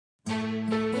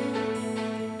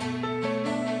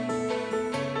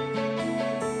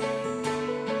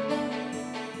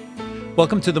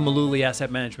Welcome to the Mullooly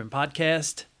Asset Management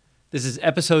Podcast. This is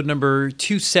episode number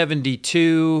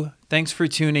 272. Thanks for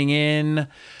tuning in.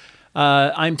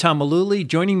 I'm Tom Mullooly.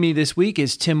 Joining me this week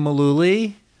is Tim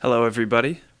Mullooly. Hello,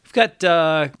 everybody. We've got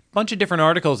a bunch of different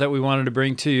articles that we wanted to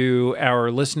bring to our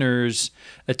listeners'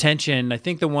 attention. I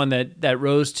think the one that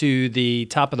rose to the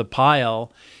top of the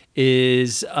pile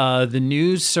is the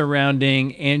news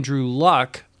surrounding Andrew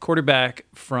Luck, quarterback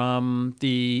from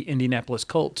the Indianapolis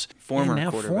Colts. Former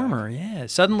quarterback.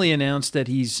 Suddenly announced that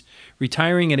he's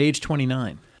retiring at age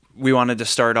 29. We wanted to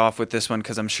start off with this one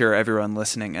because I'm sure everyone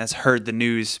listening has heard the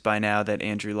news by now that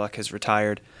Andrew Luck has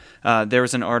retired. There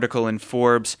was an article in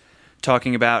Forbes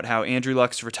talking about how Andrew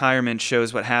Luck's retirement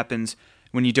shows what happens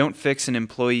when you don't fix an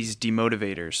employee's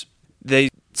demotivators. They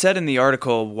said in the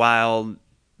article, while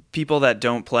people that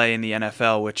don't play in the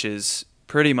NFL, which is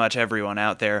pretty much everyone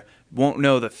out there, won't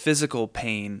know the physical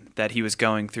pain that he was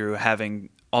going through having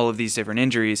all of these different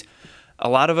injuries, a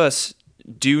lot of us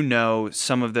do know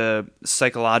some of the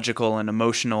psychological and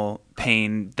emotional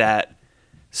pain that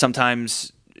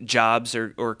sometimes jobs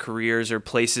or careers or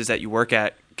places that you work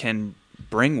at can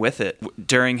bring with it.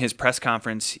 During his press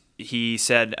conference, he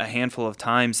said a handful of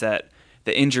times that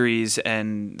the injuries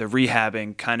and the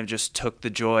rehabbing kind of just took the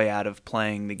joy out of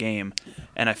playing the game.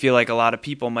 And I feel like a lot of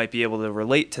people might be able to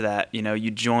relate to that. You know, you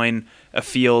join a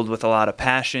field with a lot of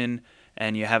passion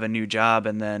and you have a new job,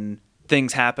 and then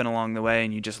things happen along the way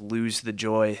and you just lose the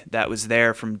joy that was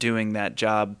there from doing that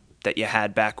job that you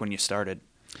had back when you started.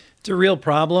 It's a real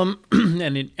problem,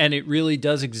 and it really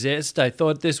does exist. I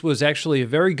thought this was actually a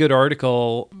very good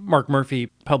article Mark Murphy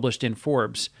published in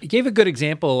Forbes. He gave a good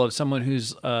example of someone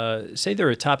who's, say they're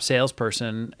a top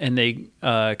salesperson, and they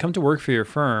come to work for your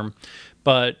firm,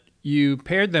 but you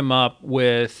paired them up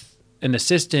with an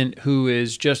assistant who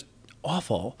is just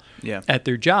awful at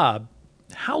their job.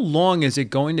 How long is it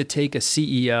going to take a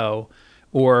CEO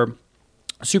or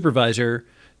supervisor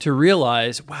to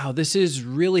realize, wow, this is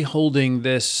really holding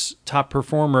this top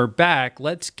performer back.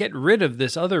 Let's get rid of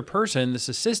this other person, this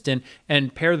assistant,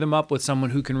 and pair them up with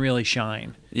someone who can really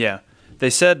shine. Yeah.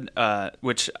 They said,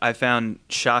 which I found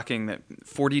shocking, that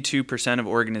 42% of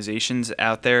organizations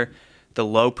out there, the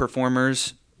low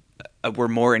performers were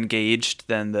more engaged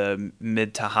than the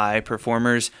mid to high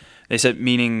performers. They said,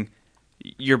 meaning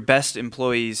your best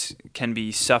employees can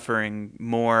be suffering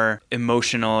more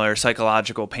emotional or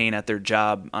psychological pain at their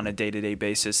job on a day-to-day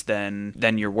basis than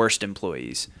your worst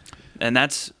employees. And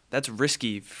that's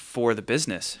risky for the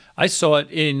business. I saw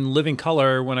it in living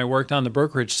color when I worked on the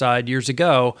brokerage side years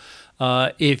ago.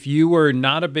 If you were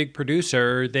not a big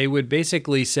producer, they would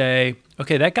basically say,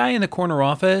 okay, that guy in the corner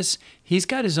office, he's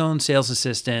got his own sales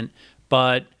assistant,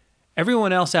 but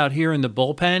everyone else out here in the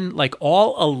bullpen, like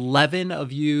all 11 of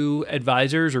you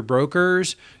advisors or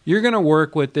brokers, you're going to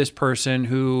work with this person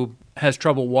who has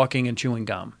trouble walking and chewing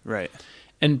gum. Right.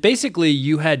 And basically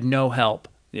you had no help.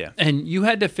 Yeah. And you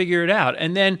had to figure it out.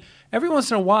 And then every once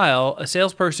in a while, a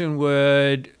salesperson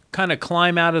would kind of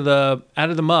climb out of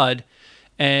the mud,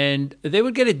 and they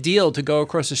would get a deal to go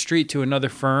across the street to another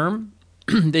firm.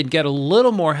 They'd get a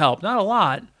little more help, not a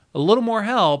lot, a little more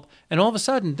help, and all of a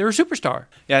sudden, they're a superstar.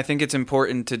 Yeah, I think it's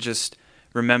important to just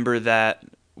remember that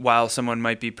while someone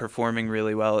might be performing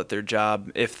really well at their job,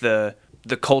 if the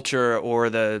culture or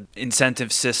the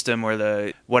incentive system or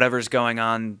the whatever's going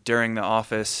on during the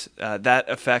office, that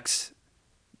affects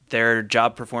their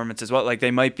job performance as well. Like,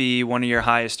 they might be one of your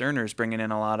highest earners, bringing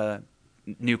in a lot of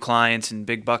new clients and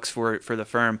big bucks for the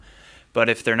firm, but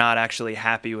if they're not actually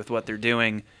happy with what they're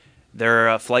doing, they're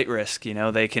a flight risk. You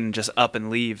know, they can just up and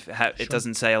leave. It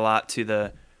doesn't say a lot to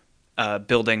the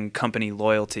building company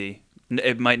loyalty.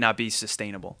 It might not be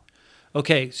sustainable.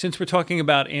 Okay, since we're talking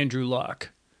about Andrew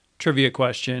Luck, trivia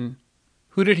question: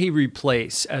 who did he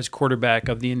replace as quarterback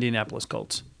of the Indianapolis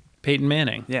Colts? Peyton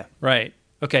Manning. Yeah. Right.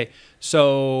 Okay,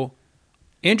 so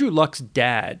Andrew Luck's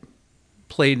dad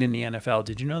played in the NFL.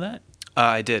 Did you know that?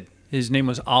 I did. His name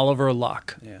was Oliver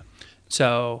Luck. Yeah.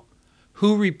 So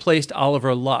who replaced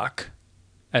Oliver Luck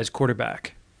as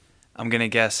quarterback? I'm going to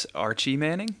guess Archie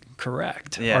Manning?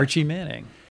 Correct. Yeah. Archie Manning.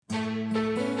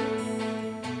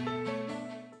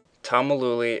 Tom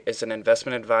Mullooly is an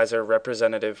investment advisor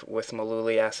representative with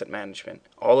Mullooly Asset Management.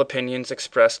 All opinions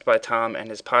expressed by Tom and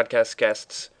his podcast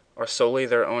guests are solely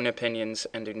their own opinions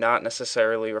and do not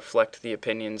necessarily reflect the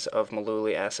opinions of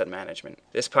Mullooly Asset Management.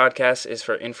 This podcast is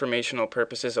for informational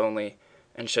purposes only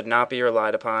and should not be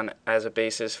relied upon as a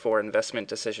basis for investment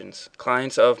decisions.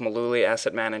 Clients of Mullooly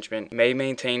Asset Management may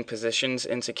maintain positions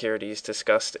in securities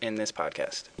discussed in this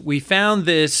podcast. We found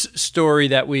this story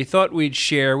that we thought we'd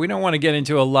share. We don't want to get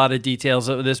into a lot of details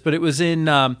of this, but it was in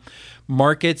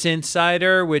Markets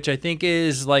Insider, which I think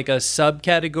is like a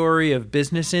subcategory of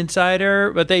Business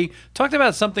Insider. But they talked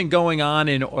about something going on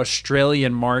in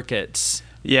Australian markets.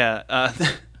 Yeah,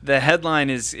 the headline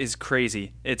is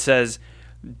crazy. It says,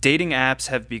 dating apps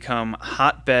have become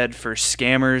hotbed for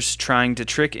scammers trying to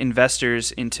trick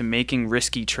investors into making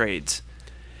risky trades.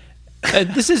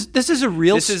 This is a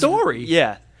real story.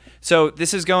 Yeah. So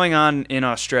this is going on in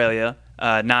Australia,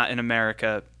 not in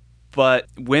America, but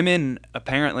women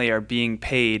apparently are being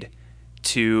paid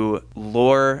to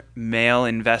lure male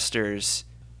investors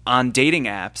on dating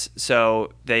apps.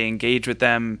 So they engage with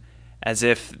them as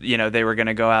if, they were going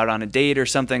to go out on a date or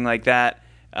something like that.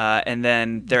 And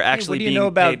then they're actually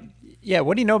being paid. Yeah,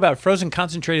 what do you know about frozen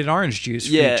concentrated orange juice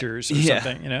features or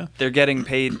something, They're getting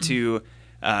paid to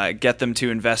get them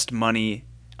to invest money,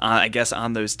 I guess,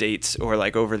 on those dates or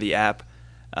like over the app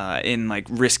in like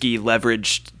risky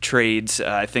leveraged trades.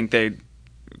 I think they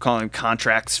call them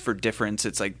contracts for difference.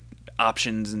 It's like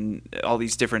options and all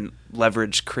these different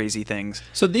leverage crazy things.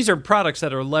 So these are products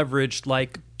that are leveraged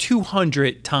like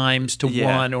 200 times to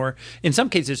one, or in some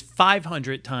cases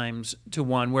 500 times to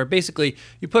one, where basically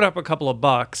you put up a couple of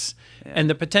bucks and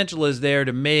the potential is there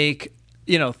to make,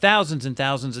 thousands and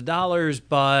thousands of dollars,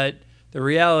 but the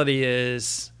reality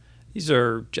is these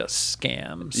are just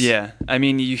scams. Yeah. I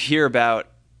mean, you hear about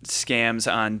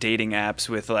scams on dating apps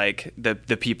with like the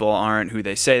people aren't who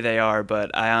they say they are,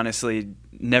 but I honestly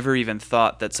never even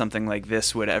thought that something like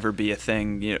this would ever be a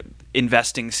thing.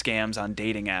 Investing scams on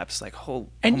dating apps, like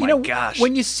gosh.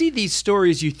 When you see these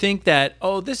stories, you think that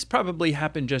this probably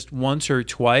happened just once or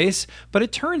twice, but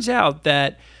it turns out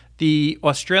that the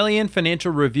Australian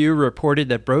Financial Review reported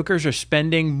that brokers are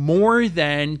spending more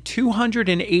than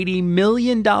 $280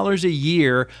 million a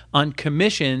year on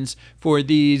commissions for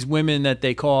these women that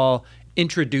they call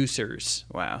introducers.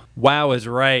 Wow is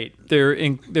right. They're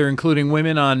including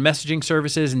women on messaging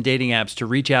services and dating apps to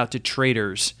reach out to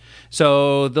traders.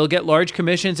 So they'll get large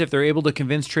commissions if they're able to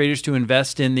convince traders to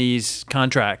invest in these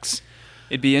contracts.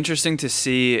 It'd be interesting to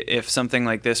see if something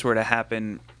like this were to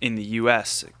happen in the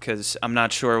U.S., because I'm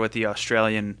not sure what the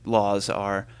Australian laws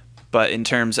are. But in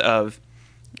terms of,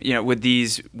 would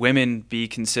these women be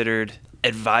considered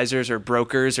advisors or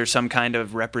brokers or some kind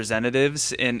of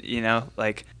representatives in,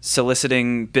 like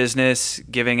soliciting business,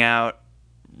 giving out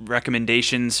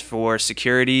recommendations for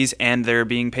securities, and they're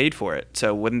being paid for it?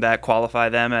 So wouldn't that qualify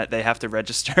them? They have to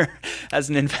register as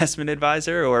an investment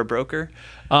advisor or a broker?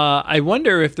 I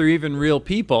wonder if they're even real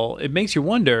people. It makes you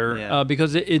wonder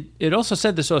because it also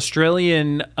said this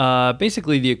Australian,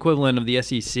 basically the equivalent of the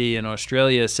SEC in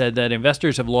Australia, said that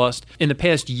investors have lost in the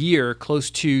past year close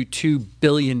to $2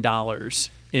 billion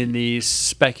in these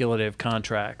speculative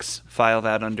contracts. File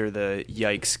that under the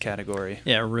yikes category.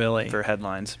 Yeah, really. For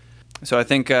headlines. So I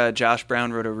think Josh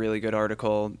Brown wrote a really good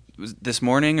article this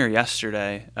morning or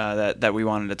yesterday that we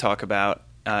wanted to talk about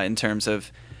in terms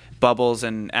of bubbles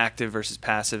and active versus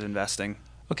passive investing.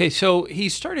 Okay, so he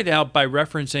started out by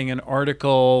referencing an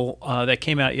article that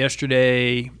came out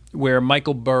yesterday where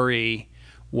Michael Burry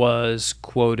was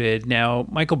quoted. Now,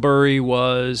 Michael Burry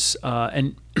was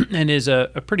and is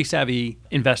a pretty savvy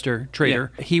investor,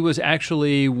 trader. Yeah. He was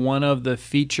actually one of the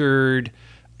featured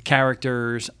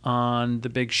characters on The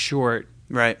Big Short.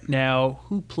 Right. Now,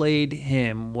 who played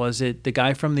him? Was it the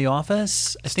guy from The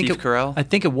Office? Steve Carell? I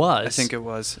think it was. I think it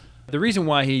was. The reason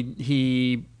why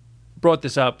he brought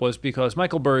this up was because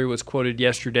Michael Burry was quoted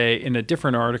yesterday in a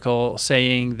different article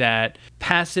saying that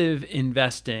passive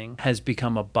investing has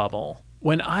become a bubble.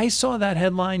 When I saw that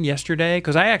headline yesterday,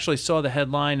 because I actually saw the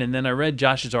headline and then I read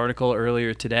Josh's article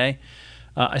earlier today,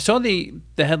 I saw the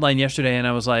headline yesterday and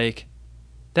I was like,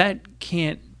 that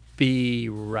can't be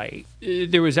right.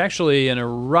 There was actually an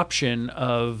eruption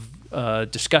of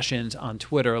discussions on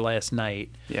Twitter last night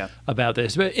about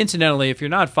this. But incidentally, if you're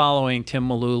not following Tim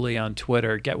Mullooly on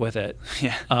Twitter, get with it.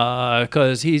 Yeah.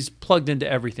 Because he's plugged into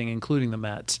everything, including the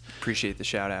Mets. Appreciate the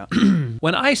shout out.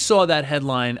 When I saw that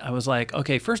headline, I was like,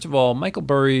 okay, first of all, Michael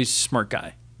Burry's a smart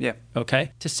guy. Yeah.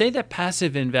 Okay. To say that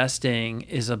passive investing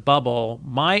is a bubble,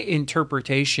 my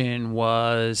interpretation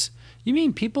was, you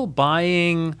mean people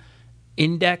buying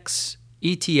index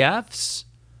ETFs?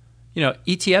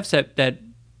 ETFs that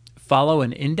follow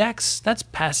an index? That's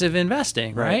passive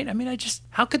investing, right? I mean,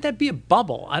 how could that be a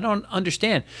bubble? I don't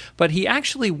understand. But he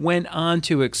actually went on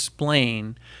to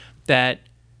explain that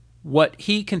what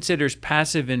he considers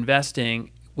passive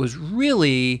investing was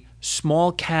really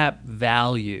small cap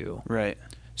value. Right.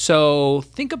 So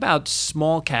think about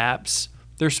small caps.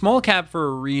 They're small cap for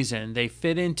a reason. They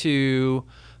fit into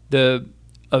a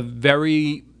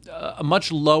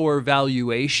much lower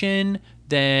valuation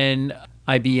than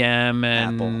IBM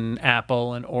and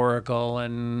Apple and Oracle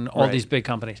and all these big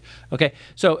companies. Okay,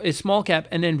 so it's small cap,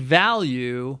 and then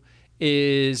value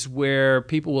is where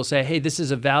people will say, hey, this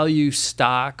is a value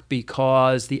stock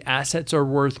because the assets are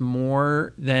worth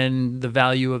more than the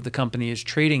value of the company is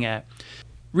trading at.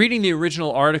 Reading the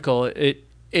original article,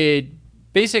 it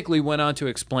basically went on to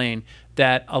explain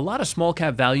that a lot of small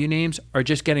cap value names are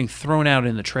just getting thrown out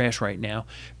in the trash right now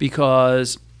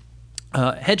because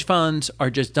hedge funds are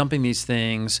just dumping these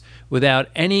things without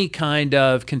any kind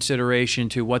of consideration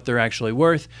to what they're actually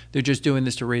worth. They're just doing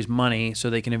this to raise money so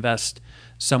they can invest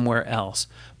somewhere else.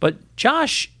 But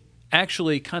Josh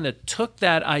actually kind of took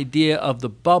that idea of the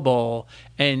bubble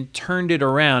and turned it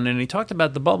around. And he talked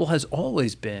about the bubble has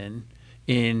always been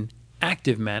in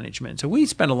active management. So we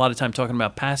spent a lot of time talking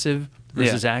about passive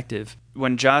versus active.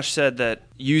 When Josh said that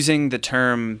using the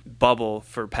term bubble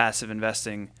for passive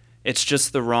investing, it's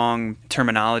just the wrong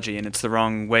terminology and it's the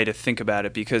wrong way to think about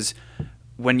it, because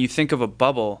when you think of a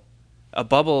bubble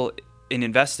in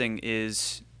investing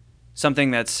is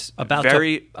something that's about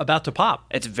to pop.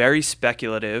 It's very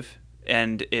speculative,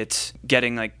 and it's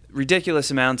getting like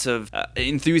ridiculous amounts of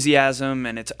enthusiasm,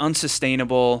 and it's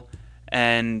unsustainable,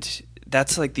 and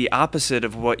that's like the opposite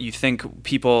of what you think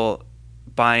people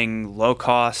buying low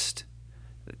cost,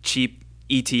 cheap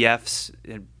ETFs,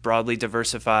 broadly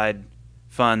diversified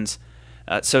funds.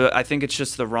 So I think it's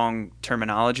just the wrong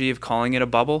terminology of calling it a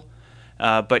bubble.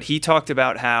 But he talked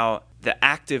about how the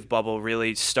active bubble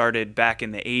really started back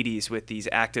in the 80s with these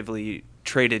actively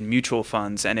traded mutual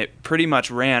funds, and it pretty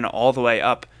much ran all the way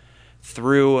up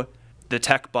through the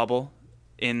tech bubble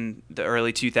in the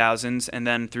early 2000s and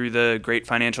then through the great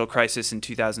financial crisis in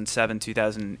 2007,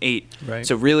 2008. Right.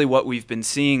 So really what we've been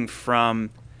seeing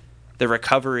from the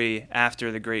recovery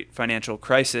after the great financial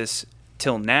crisis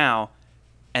till now,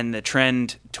 and the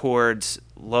trend towards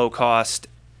low-cost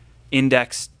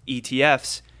indexed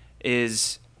ETFs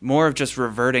is more of just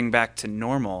reverting back to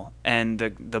normal. And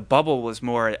the bubble was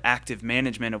more active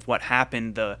management of what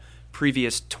happened the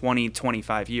previous 20,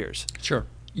 25 years. Sure.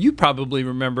 You probably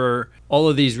remember all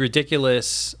of these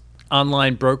ridiculous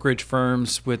online brokerage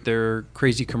firms with their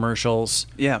crazy commercials.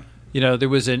 Yeah. You know, there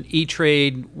was an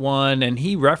E-Trade one, and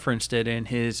he referenced it in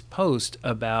his post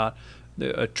about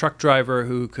a truck driver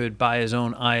who could buy his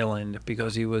own island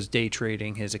because he was day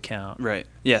trading his account. Right.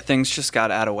 Yeah, things just got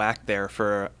out of whack there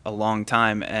for a long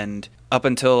time. And up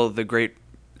until the great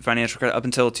financial crisis, up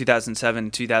until 2007,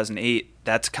 2008,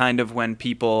 that's kind of when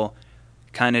people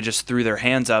kind of just threw their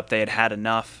hands up. They had had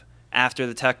enough. After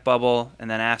the tech bubble,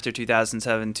 and then after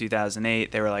 2007,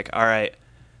 2008, they were like, all right,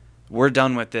 we're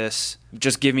done with this.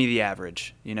 Just give me the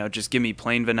average. You know, just give me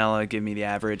plain vanilla, give me the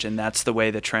average. And that's the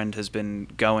way the trend has been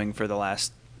going for the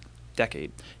last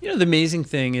decade. You know, the amazing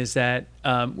thing is that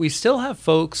we still have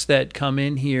folks that come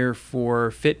in here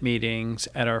for FIT meetings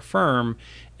at our firm,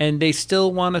 and they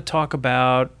still want to talk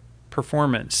about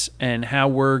performance and how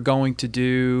we're going to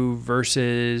do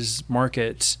versus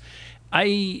markets.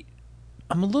 I'm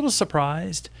a little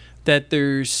surprised that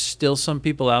there's still some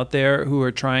people out there who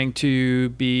are trying to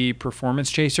be performance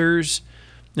chasers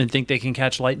and think they can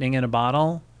catch lightning in a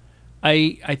bottle.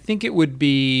 I think it would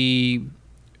be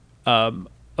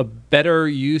a better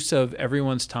use of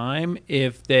everyone's time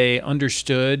if they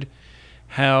understood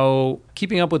how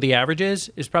keeping up with the averages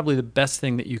is probably the best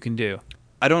thing that you can do.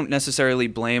 I don't necessarily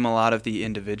blame a lot of the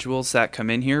individuals that come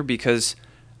in here, because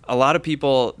a lot of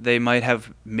people, they might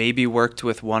have maybe worked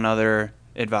with one other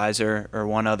advisor or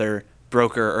one other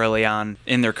broker early on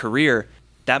in their career.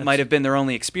 That might have been their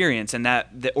only experience, and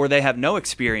or they have no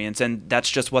experience, and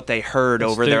that's just what they heard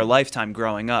over their lifetime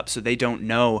growing up. So they don't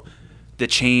know the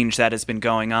change that has been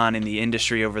going on in the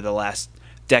industry over the last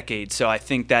decade. So I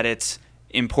think that it's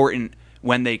important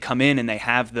when they come in and they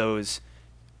have those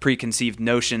preconceived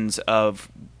notions of,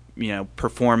 you know,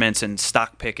 performance and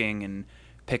stock picking and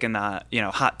picking the, you know,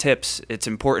 hot tips. It's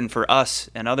important for us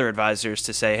and other advisors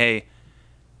to say, hey,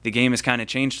 the game has kind of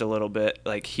changed a little bit.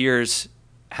 Like, here's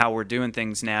how we're doing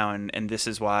things now, and this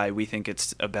is why we think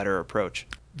it's a better approach.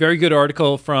 Very good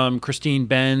article from Christine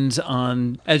Benz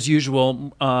on, as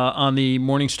usual, on the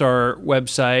Morningstar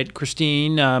website.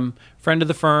 Christine, friend of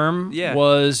the firm,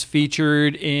 was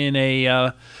featured in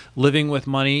a Living with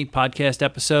Money podcast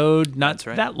episode not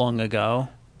that long ago.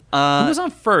 Who was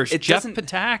on first, Jeff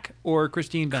Patak or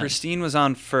Christine Benz? Christine was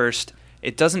on first.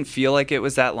 It doesn't feel like it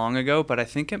was that long ago, but I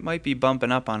think it might be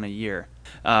bumping up on a year.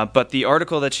 But the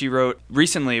article that she wrote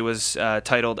recently was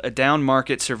titled A Down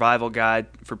Market Survival Guide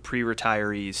for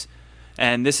Pre-Retirees.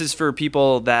 And this is for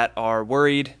people that are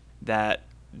worried that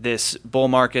this bull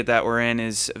market that we're in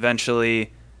is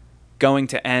eventually going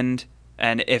to end.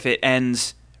 And if it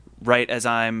ends right as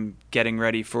I'm getting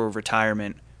ready for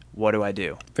retirement, what do I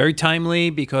do? Very timely,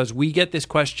 because we get this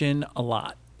question a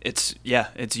lot. It's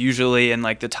usually in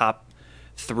like the top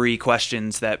 3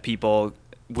 questions that people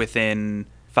within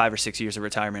 5 or 6 years of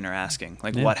retirement are asking.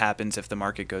 Like, what happens if the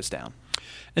market goes down?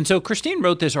 And so Christine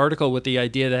wrote this article with the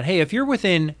idea that, hey, if you're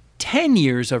within 10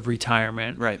 years of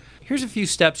retirement, right, here's a few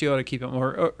steps you ought to keep in,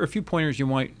 or a few pointers you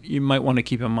might want to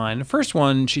keep in mind. The first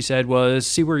one, she said, was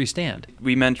see where you stand.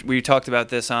 We talked about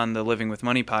this on the Living with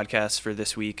Money podcast for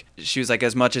this week. She was like,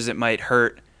 as much as it might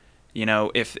hurt,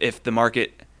 if the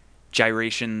market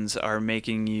gyrations are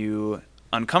making you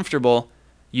uncomfortable,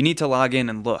 you need to log in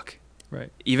and look.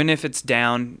 Right. Even if it's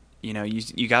down,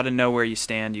 you got to know where you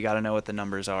stand. You got to know what the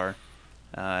numbers are.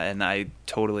 And I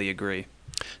totally agree.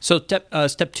 So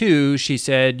step 2, she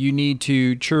said, you need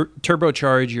to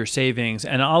turbocharge your savings.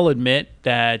 And I'll admit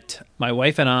that my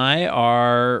wife and I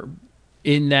are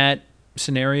in that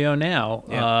scenario now.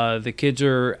 Yeah. The kids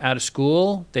are out of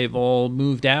school. They've all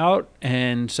moved out.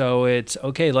 And so it's,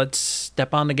 okay, let's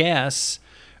step on the gas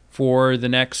for the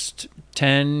next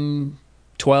 10,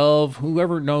 12,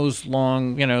 whoever knows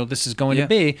long, this is going to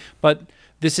be. But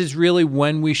this is really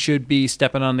when we should be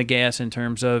stepping on the gas in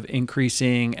terms of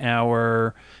increasing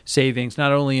our savings,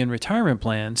 not only in retirement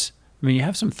plans. I mean, you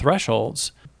have some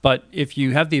thresholds, but if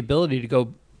you have the ability to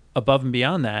go above and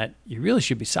beyond that, you really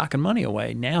should be socking money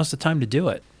away. Now's the time to do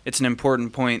it. It's an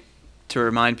important point to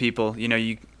remind people,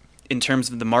 you in terms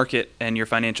of the market and your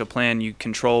financial plan, you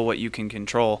control what you can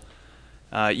control.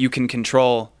 You can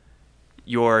control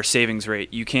your savings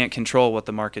rate. You can't control what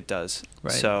the market does.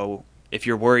 Right. So if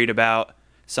you're worried about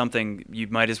something, you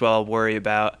might as well worry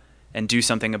about and do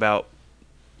something about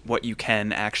what you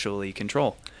can actually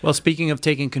control. Well, speaking of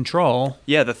taking control.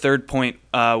 Yeah, the third point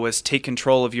was take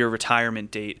control of your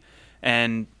retirement date.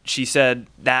 And she said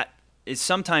that is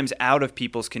sometimes out of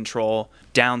people's control.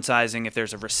 Downsizing, if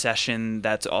there's a recession,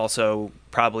 that's also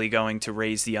probably going to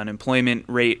raise the unemployment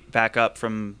rate back up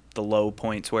from the low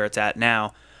points where it's at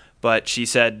now. But she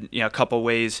said, a couple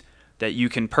ways that you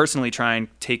can personally try and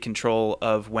take control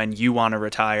of when you want to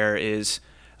retire is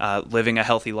living a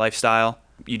healthy lifestyle.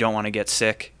 You don't want to get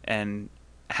sick and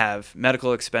have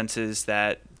medical expenses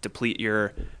that deplete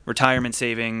your retirement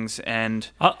savings. And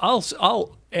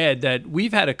I'll add that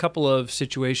we've had a couple of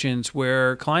situations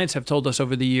where clients have told us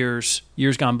over the years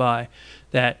gone by,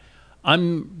 that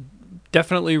I'm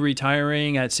definitely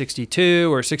retiring at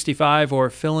 62 or 65 or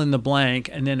fill in the blank.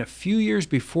 And then a few years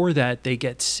before that, they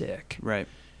get sick. Right.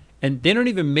 And they don't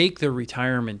even make their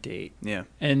retirement date. Yeah.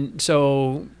 And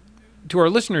so to our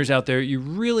listeners out there, you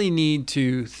really need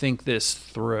to think this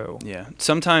through. Yeah.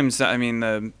 Sometimes, I mean,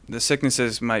 the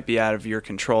sicknesses might be out of your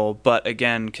control, but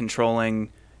again,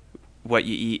 controlling what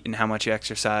you eat and how much you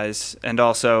exercise, and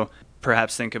also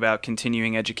perhaps think about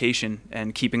continuing education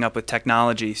and keeping up with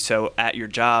technology. So at your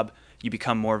job, you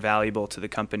become more valuable to the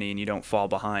company and you don't fall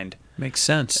behind. Makes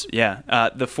sense. Yeah.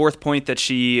 The fourth point that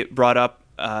she brought up,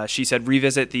 she said,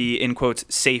 revisit the, in quotes,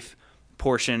 safe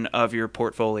portion of your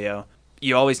portfolio.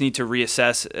 You always need to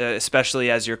reassess, especially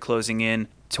as you're closing in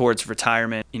towards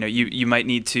retirement. You might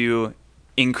need to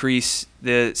increase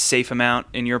the safe amount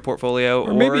in your portfolio,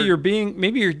 or maybe you're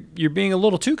being a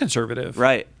little too conservative.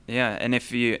 Right. Yeah. And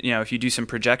if you do some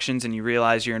projections and you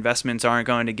realize your investments aren't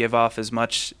going to give off as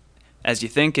much as you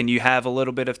think, and you have a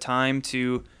little bit of time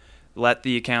to let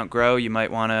the account grow, you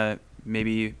might want to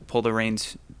maybe pull the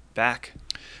reins back.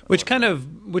 Which kind of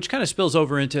spills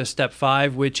over into step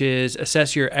 5, which is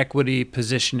assess your equity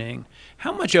positioning.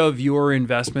 How much of your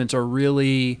investments are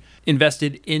really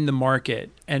invested in the market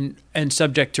and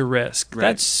subject to risk? Right.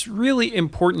 That's really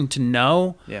important to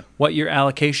know what your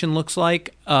allocation looks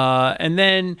like. And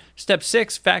then step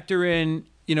 6, factor in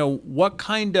what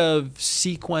kind of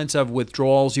sequence of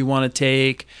withdrawals you want to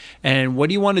take, and what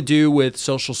do you want to do with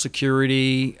Social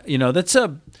Security.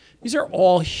 These are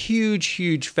all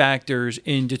huge factors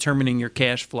in determining your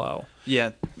cash flow.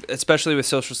 Yeah, especially with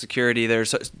Social Security,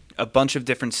 there's a bunch of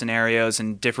different scenarios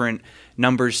and different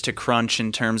numbers to crunch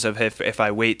in terms of if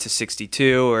I wait to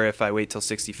 62 or if I wait till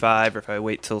 65 or if I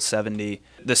wait till 70.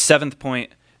 The 7th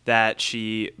point that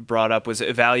she brought up was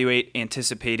evaluate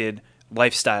anticipated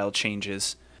lifestyle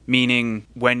changes, meaning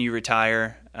when you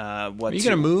retire, are you going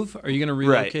to move? Are you going to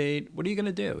relocate? Right. What are you going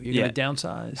to do? You're going to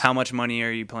downsize? How much money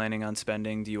are you planning on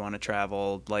spending? Do you want to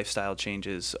travel? Lifestyle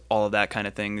changes, all of that kind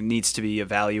of thing needs to be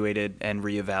evaluated and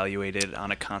reevaluated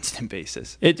on a constant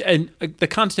basis. And the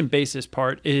constant basis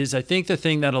part is, I think, the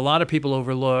thing that a lot of people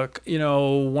overlook.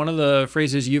 One of the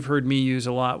phrases you've heard me use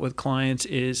a lot with clients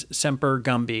is semper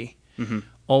gumby. Mm-hmm.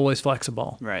 always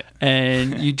flexible. Right.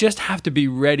 And you just have to be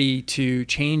ready to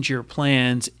change your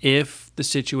plans if the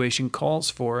situation calls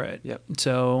for it. Yep.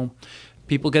 So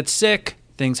people get sick,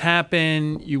 things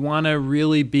happen. You want to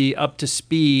really be up to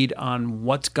speed on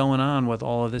what's going on with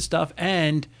all of this stuff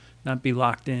and not be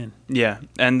locked in. Yeah.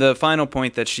 And the final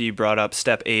point that she brought up,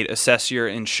 step 8, assess your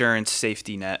insurance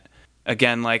safety net.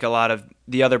 Again, like a lot of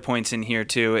the other points in here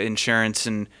too, insurance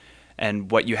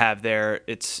and what you have there,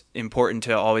 it's important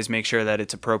to always make sure that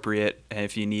it's appropriate.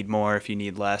 If you need more, if you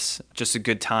need less, just a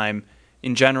good time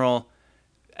in general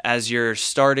as you're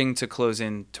starting to close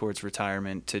in towards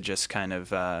retirement to just kind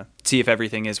of see if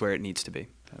everything is where it needs to be.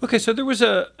 Okay, so there was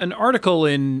an article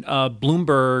in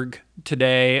Bloomberg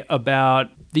today about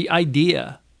the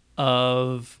idea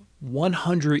of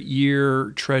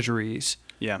 100-year treasuries.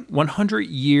 Yeah.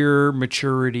 100-year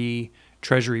maturity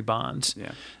treasury bonds.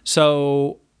 Yeah.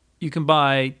 So you can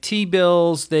buy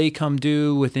T-bills. They come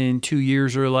due within 2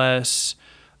 years or less.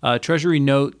 Treasury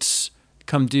notes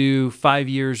come due 5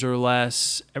 years or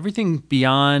less. Everything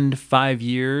beyond 5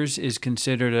 years is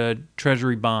considered a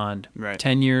treasury bond. Right.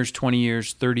 10 years, 20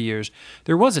 years, 30 years.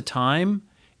 There was a time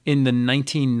in the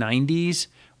 1990s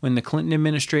when the Clinton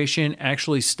administration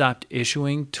actually stopped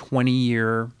issuing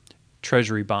 20-year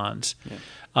treasury bonds.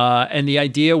 Yeah. And the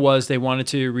idea was they wanted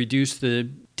to reduce the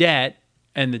debt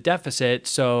and the deficit,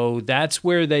 so that's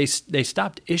where they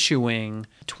stopped issuing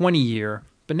 20-year.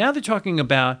 But now they're talking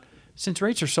about, since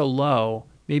rates are so low,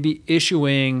 maybe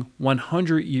issuing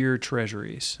 100-year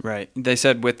treasuries. Right. They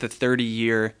said with the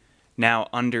 30-year now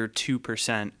under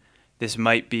 2%, this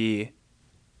might be,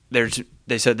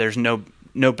 they said there's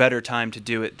no better time to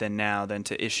do it than now than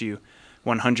to issue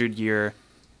 100-year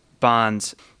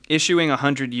bonds. Issuing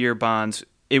 100-year bonds,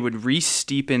 it would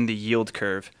re-steepen the yield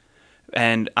curve.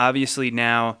 And obviously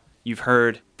now you've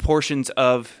heard portions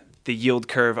of the yield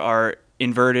curve are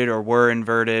inverted or were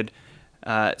inverted.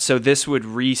 So this would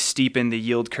re-steepen the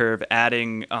yield curve,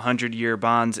 adding 100-year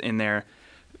bonds in there.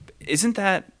 Isn't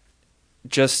that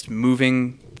just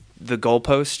moving the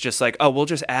goalposts? Just like, oh, we'll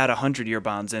just add 100-year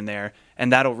bonds in there,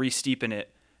 and that'll re-steepen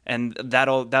it, and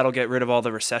that'll get rid of all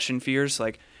the recession fears.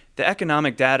 Like, the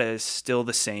economic data is still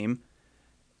the same.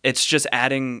 It's just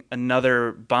adding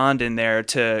another bond in there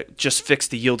to just fix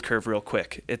the yield curve real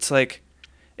quick. It's like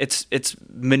it's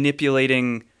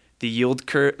manipulating the yield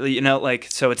curve,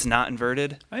 so it's not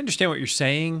inverted. I understand what you're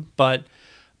saying, but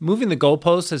moving the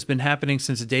goalposts has been happening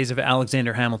since the days of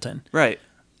Alexander Hamilton. Right.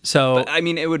 So, but, I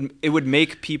mean, it would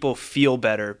make people feel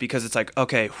better because it's like,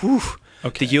 okay,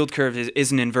 the yield curve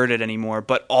isn't inverted anymore,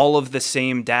 but all of the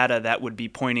same data that would be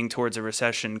pointing towards a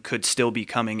recession could still be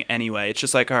coming anyway. It's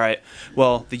just like, all right,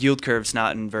 well, the yield curve's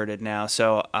not inverted now,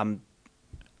 so I'm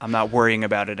not worrying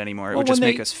about it anymore. It would just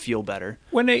make us feel better.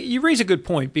 You raise a good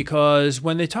point, because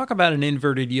when they talk about an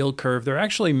inverted yield curve, they're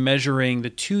actually measuring the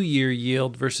 2-year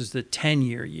yield versus the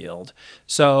 10-year yield.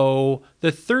 So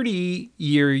the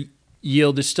 30-year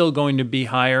yield is still going to be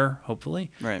higher,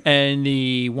 hopefully. Right. And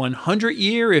the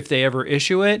 100-year, if they ever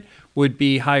issue it, would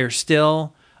be higher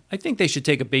still. I think they should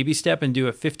take a baby step and do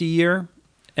a 50-year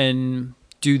and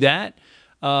do that.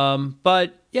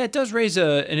 But yeah, it does raise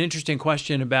an interesting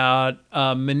question about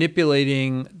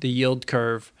manipulating the yield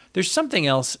curve. There's something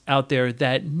else out there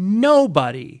that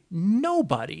nobody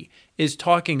is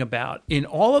talking about in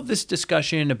all of this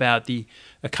discussion about the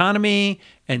economy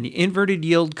and the inverted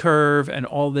yield curve and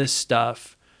all this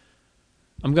stuff.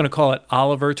 I'm going to call it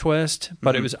Oliver Twist,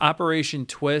 but It was Operation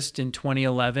Twist in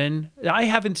 2011. I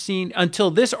haven't seen, until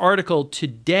this article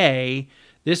today,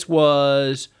 this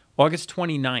was August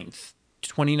 29th,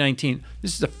 2019.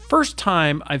 This is the first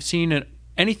time I've seen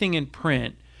anything in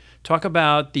print talk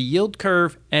about the yield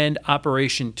curve and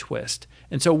Operation Twist.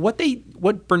 And so what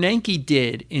Bernanke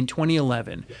did in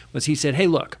 2011 was he said, hey,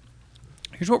 look,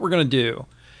 here's what we're going to do.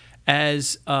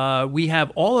 As we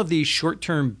have all of these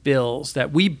short-term bills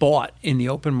that we bought in the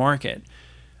open market,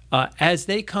 as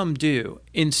they come due,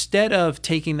 instead of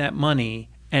taking that money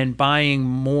and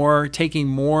taking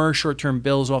more short-term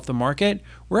bills off the market,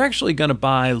 we're actually going to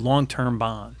buy long-term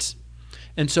bonds.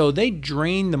 And so they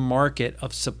drained the market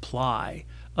of supply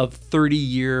of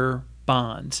 30-year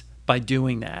bonds by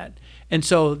doing that. And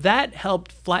so that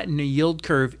helped flatten the yield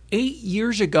curve 8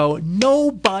 years ago.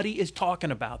 Nobody is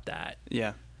talking about that.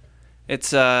 Yeah.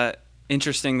 It's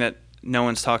interesting that no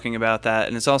one's talking about that.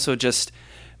 And it's also just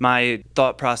my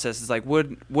thought process is like,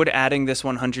 would adding this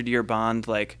 100-year bond,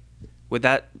 would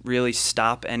that really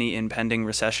stop any impending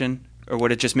recession? Or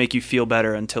would it just make you feel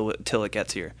better until it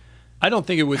gets here? I don't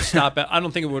think it would stop. I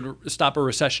don't think it would stop a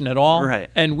recession at all. Right.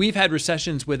 And we've had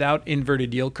recessions without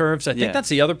inverted yield curves. I think that's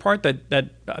the other part that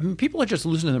I mean, people are just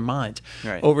losing their minds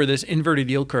over this inverted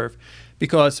yield curve,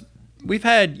 because we've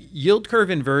had yield curve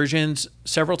inversions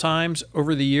several times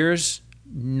over the years,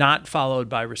 not followed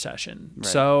by recession. Right.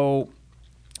 So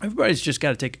everybody's just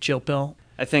got to take a chill pill.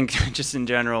 I think just in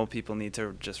general, people need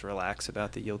to just relax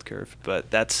about the yield curve. But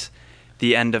that's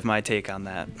the end of my take on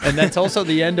that. And that's also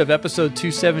the end of episode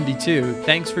 272.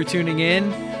 Thanks for tuning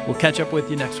in. We'll catch up with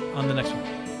you on the next one.